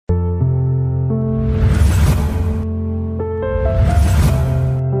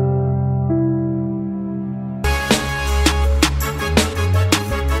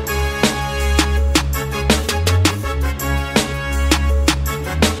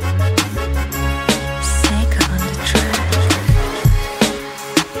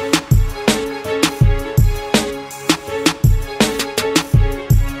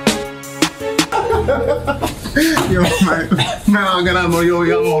Nga mo yo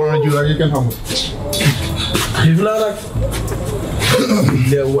yang orang jual ikan kamu. Iflarak.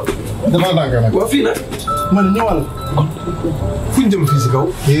 Lewa. Dama danga nak. Wa fi nak. Man ñewal. Fuñ jëm fi ci kaw.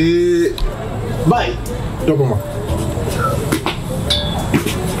 Bay. Doguma.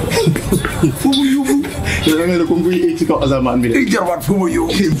 Fu mu yubu. Ya nga ko nguy ci kaw azaman bi. Ay jarbat fu mu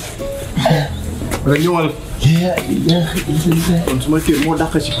yubu. Wala ñewal. Kon suma kër moo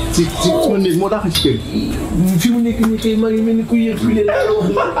dàq ci suma néeg moo dàq ci kër fi mu nekk nii kay maa ngi mel ni ku yéeg fii la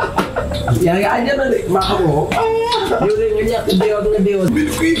wax yaa ngi àjjana de maa xamoo yow de nga ñàkk deewoon nga deewoon mel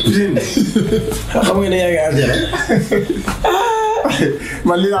ni ku yéeg xam nga ne yaa ngi àjjana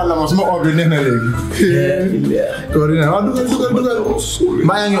man lii daal la ma suma or bi neex na léegi or yi waaw dugal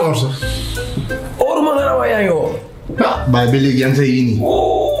mbaa yaa ngi or sax or ma nga waa yaa ngi or baay ba léegi yaa ngi say yii nii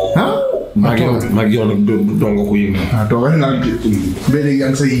mag yow nag doo nga ko yëg ah toogal naa ba léegi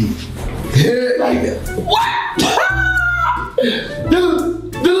yaa ngi say yii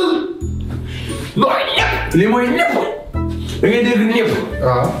li mooy ñëpp da ngay dégg ñëpp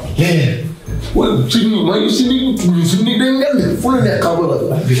waaw waaw suñu maa ngi suñu day ngel fu la nekk xamal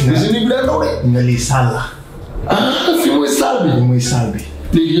la suñu bi daa ndaw de nga lii saal la fi mooy saal bi li mooy saal bi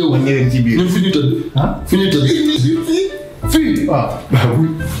léegi yow ñeneen ci biir ñun fi ñu tëdd fi ñu tëdd fii waaw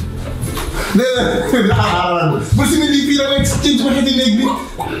bu si lii fii la rek ci ma xeti néeg bi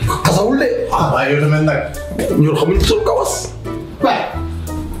xasawul de waaw yow dama nag ñun xamuñ sol kawas waay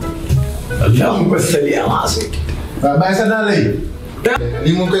allahumma salli ala sayyidina waaw bàyyi sa daal lay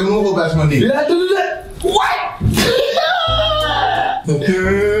lii moom kay mënoo ko bàyyi sama néeg laa tëdd de waay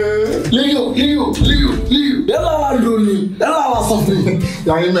léegi dala laa doon nii dala laa saf nii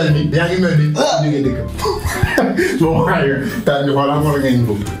yaa ngi mel ni ñu ngi dëkk boo waxee taa ñu xoolal xool ngeen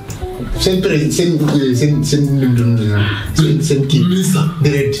ko seen kii ministre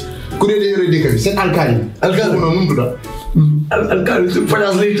déedéet ku dee yore dëkk bi seen alkaali moom nu mu tudd alkaali su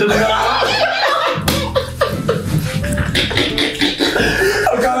fajas lay tëdd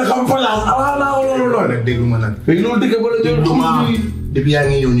alkaali xam fajas ala naa loolu nag déglu ma nag léegi loolu dëkk ba la jël depuis yaa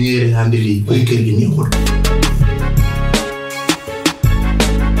ngi ñëw ñu yére handi lii bay kër gi neexul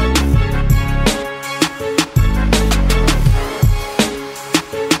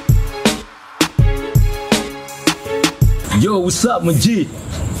Yo, what's up, my G?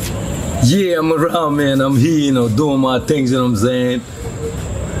 Yeah, I'm around, man. I'm here, doing my things, you know what I'm saying?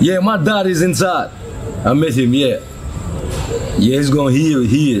 Yeah, my daddy's inside. I met him, yeah. Yeah, he's gonna heal,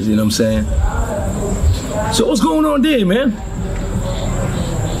 he is, you know what I'm saying? So what's going on there, man?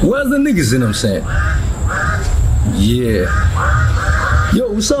 Where's the niggas, you know what I'm saying? Yeah. Yo,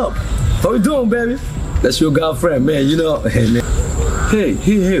 what's up? How you doing, baby? That's your girlfriend, man, you know? Hey, man. Hey,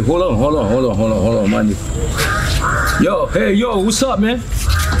 hold on, my nigga. Yo, hey, what's up, man?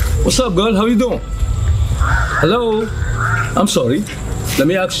 What's up, girl? How you doing? Hello? I'm sorry. Let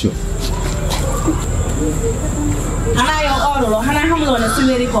me ask you.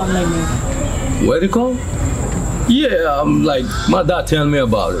 Where they call? Yeah, I'm like, my dad tell me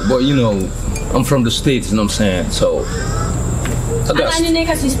about it, but you know, I'm from the States, you know what I'm saying? So, I got...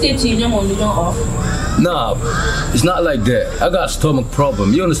 Nah, it's not like that. I got a stomach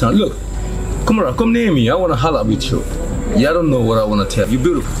problem, you understand? Look, come around, come near me. I want to holler with you. Yeah, I don't know what I want to tell you. You're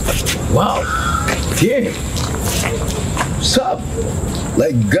beautiful. Wow. Yeah. What's up?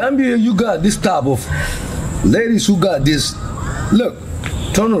 Like Gambia, you got this type of ladies who got this. Look,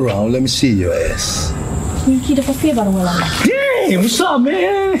 turn around. Let me see your ass. Damn, what's up,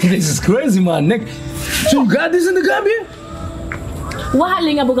 man? This is crazy, my neck. So you got this in the Gambia?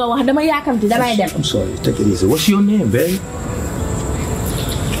 I'm sorry, take it easy. What's your name, babe?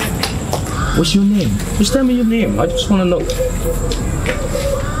 What's your name? Just tell me your name. I just want to know.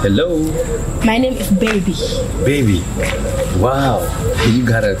 Hello? My name is Baby. Baby. Wow. You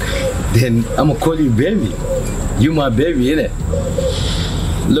gotta... Then I'm gonna call you Baby. You my baby, innit?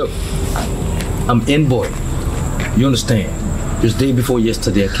 Look, I'm in-boy. You understand? Just day before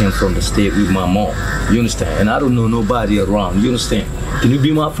yesterday, I came from the state with my mom. You understand? And I don't know nobody around. You understand? Can you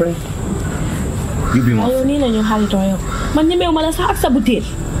be my friend? You be my friend.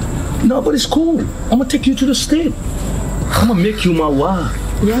 No, but it's cool. I'm gonna take you to the state. I'm gonna make you my wife.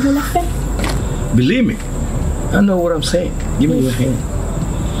 Believe me. I know what I'm saying. Give me your hand.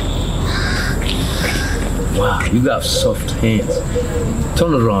 Wow, you got soft hands.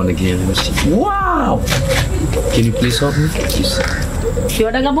 Turn around again. Let me see. Wow! Can you please help me?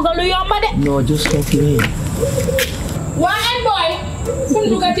 No, just help me.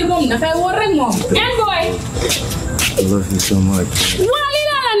 I love you so much. What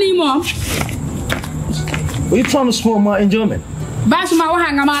are you trying to spoil my enjoyment? Basuma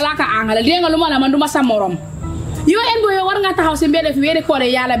wahanga malaka angala dia ngaluma la manduma samorom. Yo en boy war nga taxaw ci mbédé fi wéri ko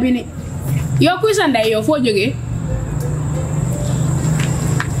yalla bi ni. Yo kuy sa nday yo fo joggé?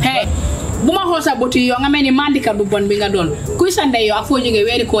 Hey, buma xol sa boti yo nga melni mandika du bon bi nga don. Kuy sa nday yo ak fo joggé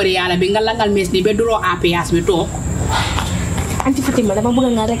wéri ko yalla bi nga langal mes ni be duro APS bi tok. Anti Fatima dama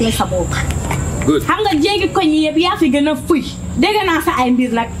bëgg nga régler sa bop. Good. Xam nga jéegi ko ñi yeb ya fi gëna fuy. Dégg na sa ay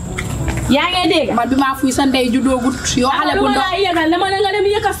mbir nak. Ya ngay dégg Man bima fuy sa nday judogut yo xalé bu ndaw. Yegal dama nga dem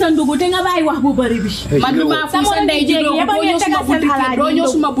yekas sa ndugu te nga bay wax bu bari bi. Man bima fuy sa nday judogut do ñoo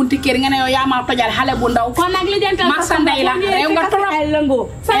suma bunti kër nga ne yo ya ma tojal xalé bu ndaw. Kon nak li dental Ma sa nday la rew nga torop ay lengo.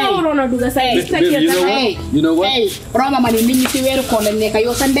 Sa nga wona duga sa You know what? Hey, Roma man nit ñi ci wéru ko la nekk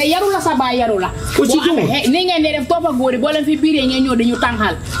yo sa nday yaru la sa baay yaru la. What you doing? Hey, ni ngeen def topa goori bo leen fi biiré ngeen ñoo dañu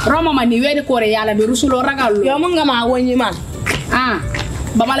tanxal. Roma man ni wéru ko re yalla bi rusulo ragal lu. Yo mo nga ma woñi man. Ah.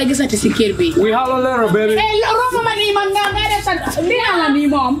 Ba ma la gisati ci kër bi. We holla later, baby. Hey, Roma man ni man nga def sa ni la ni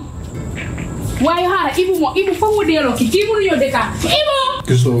mom. Waaye xara ibu fa mu delo ki mu ñu deka. Ibu.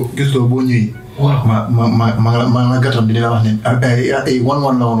 Gisto bo ñuy. Ma gatam di la wax ne ay 1-1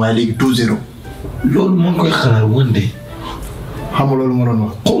 la woon waaye léegi 2-0. loolu mo koy xalaat wonde xam nga loolu ma doon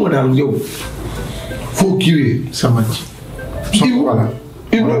wax. xawma daal yow foo kiwee sama ci.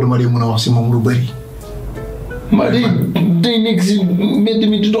 Wala duma di mën a wax si moom lu bari. ma day nekk si mbedd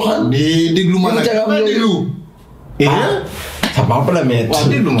mi di doxal di déglu ma nag ma déglu sa papa la met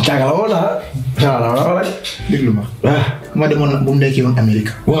déglu ma cagala wala déglu ma ma demoon bu mu nekkee woon Amérique.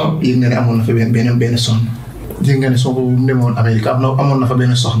 waaw yéeg nga ne amoon na fa benn soxna. yéeg nga ne soo ko bu mu demoon Amérique amoon na fa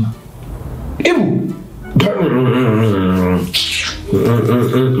benn soxna. Ibu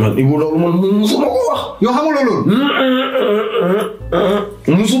man Ibu loolu man musuma ko wax. yow xamuloo loolu.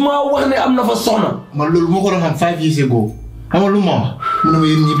 musuma wax ne am na fa soxna. man loolu moo ko doon xam 5 years ago. xam nga lu ma wax. mu ne ma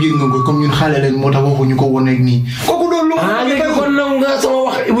yéen ñëpp yëg nga ko comme ñun xale lañ moo tax waxuñu ko woon ak nii. kooku doon lu ma. léegi kon nangu nga sama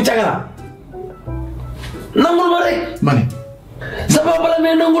wax Ibu Cagala. nangul ma rek. ma ne. sa papa la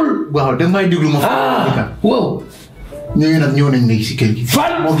mais nangul. waaw da may déglu ma. waaw. ñooñu nag ñëw nañ léegi si kër gi.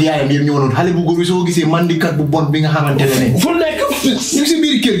 fan moom yaayam yëpp ñëwoon xale bu góor bi soo gisee mandikat bu bon bi nga xamante ne. fu nekk ñu ngi si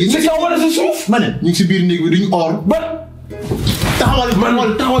biir kër gi. si kaw wala si suuf. ma ne ñu ngi si biir néeg bi duñu or. ba taxawal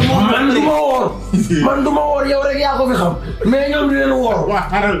taxawal man du ma woor. man du ma woor yow rek yaa ko fi xam. mais ñoom di leen woor. waaw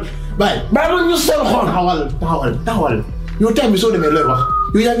xaaral bàyyi. bàyyi ma ñu seen xol. taxawal. yow time bi soo demee looy wax.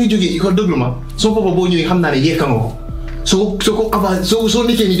 yow yaa ngi jógee ko déglu ma. soo papa boo ñëwee xam naa ne yekka nga ko. soo ko avancé soo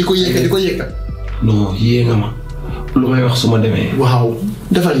nekkee nii di ko yekka. non yee nga ma. lu may wax su ma demee. waaw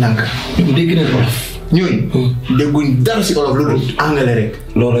defal ndànk. dégg na wolof. ñooñu. dégguñ dara si olof lu dul anglais rek.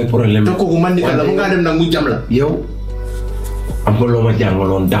 loolooy problème te kooku man la mu ngaa dem nag mu jam la. yow am nga loo ma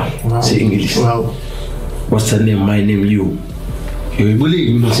jàngaloon daaw. si English. waaw. what's the name my name you. yooyu ba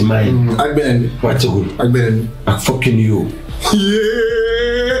léegi ñu si may. ak beneen bi. wàccagul. ak beneen bi. ak fucking you.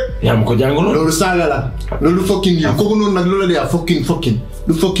 yaa ma ko jàngaloon. loolu saaga la. loolu fucking you. kooku noonu nag loolu la yaa fucking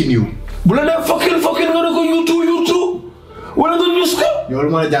du fucking you. bu la nee fucking nga ne ko yuutu wala nga ñus ko. yow lu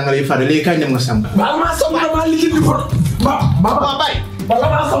ma la jàngale yi fàtte léegi kañ dem nga sàmm. bala maa sàmm damaa lijjanti pour. ba bay. bala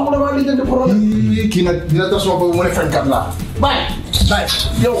maa sàmm damaa lijjanti pour. kii nag dina tas ma boobu mu ne fenkat laa. bay.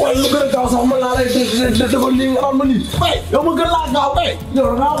 yow xool lu gën a gaaw sax mën naa lay defal lii nga xam ma nii. bay yow ma gën laa gaaw bay. yow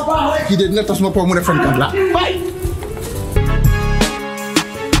ngaa baax rek. kii de dina tas ma boobu mu ne fenkat laa. bay.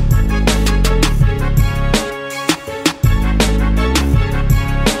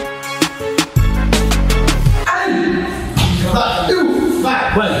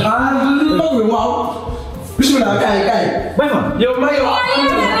 bismillah kay BAYFALL yow ma yow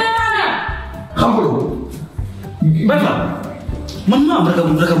xam nga BAYFALL man maa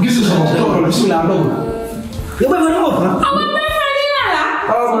rakam gis sama bopp bismillah yow BAYFALL mo fa Awa BAYFALL ni la.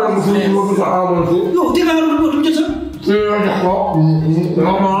 ma fu mo fa amon fu yow di nga lu do jëss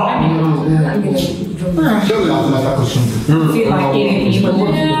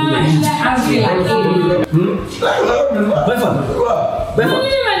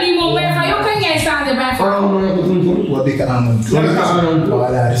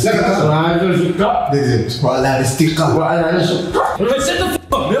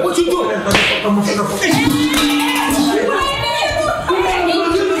What you doing?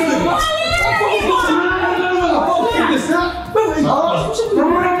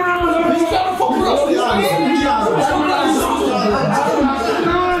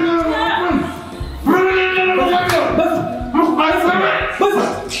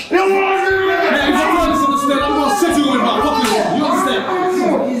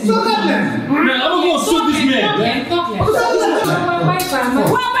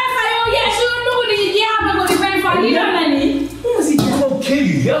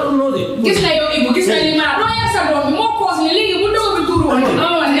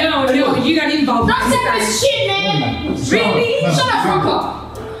 you got involved. Don't say this shit, man. Really? Shut the fuck up.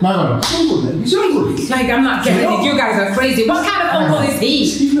 Like, I'm not getting it. You guys are crazy. What kind of uncle is he?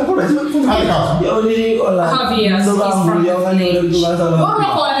 Javier. He's from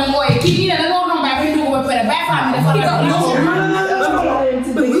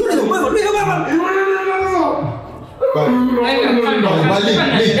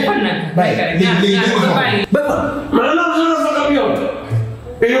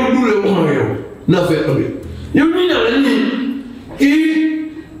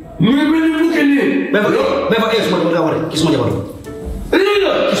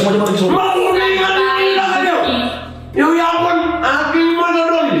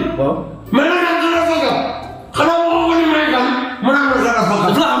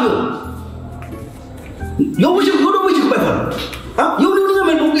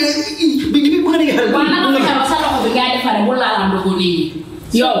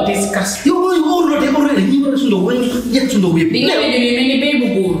Yo, disgusting. You already you want to know when you get to know me. You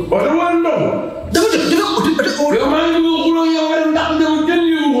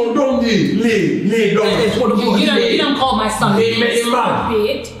don't call my son. You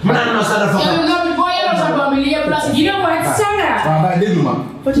know what, Sarah? Why do you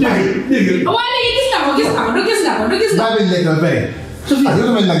if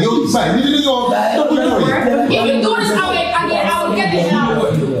you do this, I will get this out.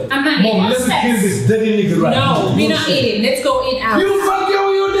 I'm not eating. Let's kill this dirty nigga right now. No, we're not eating. Let's go eat out. You fuck you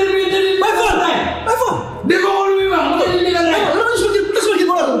did me. My phone. They go all the way back. Let's make it. You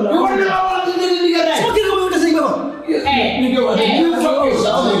want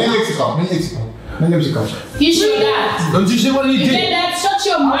You should that. Don't you see what he did? That shut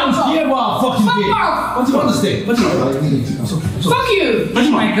your mouth. I'm here about fucking Fuck gay. off. What do you understand? Fuck you.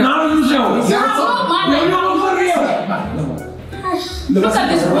 Oh my God. Look at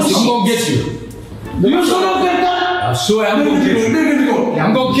this. I'm gonna get you. You should not get that. I swear I'm gonna get you.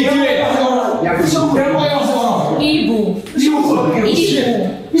 I'm gonna kick you in. Evil.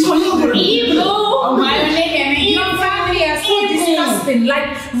 My your family are so disgusting. Like,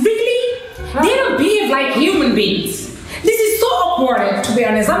 really? They don't behave like human beings. This is so awkward, to be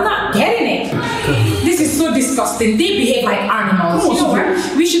honest. I'm not getting it. This is so disgusting. They behave like animals. You know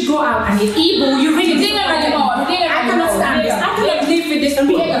what? We should go out and eat. Evil, you really think like I cannot stand this. I cannot live with this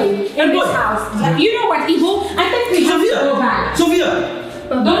people in this house. Like, you know what, Evil? I think we have to go back. Sophia.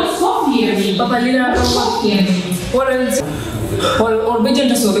 Don't Sophia me. Papa Lila, don't Sophia me. What else? Or bejan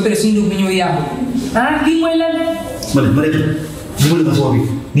ta so be sun du ñoo yaabu. Ah, di moy lan? Mare. Di mo la so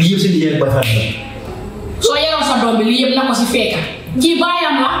bi. Li yeb seen yaay ba fa. So yaron sa dom bi li yeb na ko ci fekka. Ki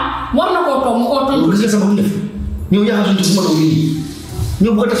bayam la war na ko tom ko tom. Gis nga sama mu def. Ñoo yaaka sun sama do ni.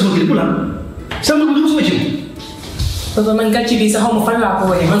 Ñoo bëgg ta sama kili pula. Sama du sama ci. Papa man gàcce bi sa xaw ma fan laa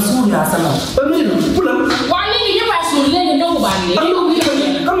ko woyee man suur naa sama. Ba mu ne pula. Wa legi ñu bay sun legi do ko ba ni.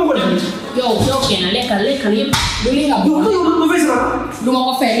 Kan mo ko def? Yo kenn lekkal yeb. Du li nga Yo ko fay sa. du ma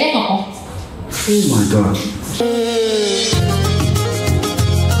ko fay lekk ko. Oh my God.